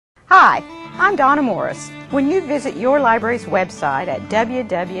Hi, I'm Donna Morris. When you visit your library's website at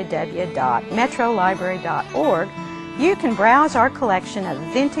www.metrolibrary.org, you can browse our collection of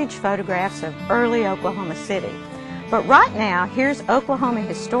vintage photographs of early Oklahoma City. But right now, here's Oklahoma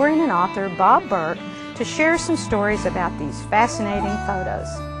historian and author Bob Burke to share some stories about these fascinating photos.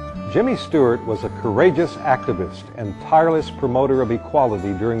 Jimmy Stewart was a courageous activist and tireless promoter of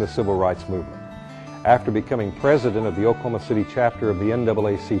equality during the Civil Rights Movement. After becoming president of the Oklahoma City chapter of the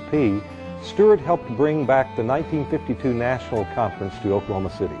NAACP, Stewart helped bring back the 1952 National Conference to Oklahoma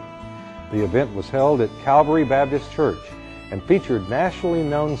City. The event was held at Calvary Baptist Church and featured nationally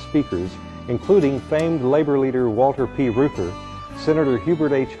known speakers, including famed labor leader Walter P. Reuther, Senator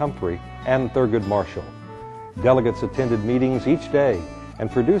Hubert H. Humphrey, and Thurgood Marshall. Delegates attended meetings each day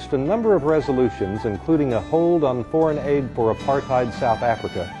and produced a number of resolutions, including a hold on foreign aid for apartheid South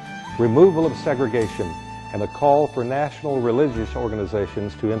Africa, removal of segregation, and a call for national religious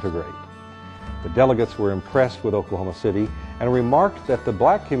organizations to integrate. The delegates were impressed with Oklahoma City and remarked that the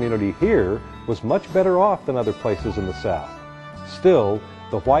black community here was much better off than other places in the South. Still,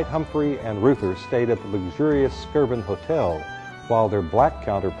 the white Humphrey and Reuther stayed at the luxurious Skirvin Hotel, while their black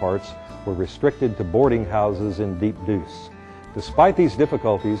counterparts were restricted to boarding houses in Deep Deuce. Despite these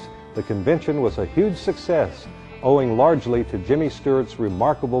difficulties, the convention was a huge success, owing largely to Jimmy Stewart's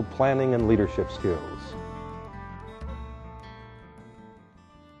remarkable planning and leadership skills.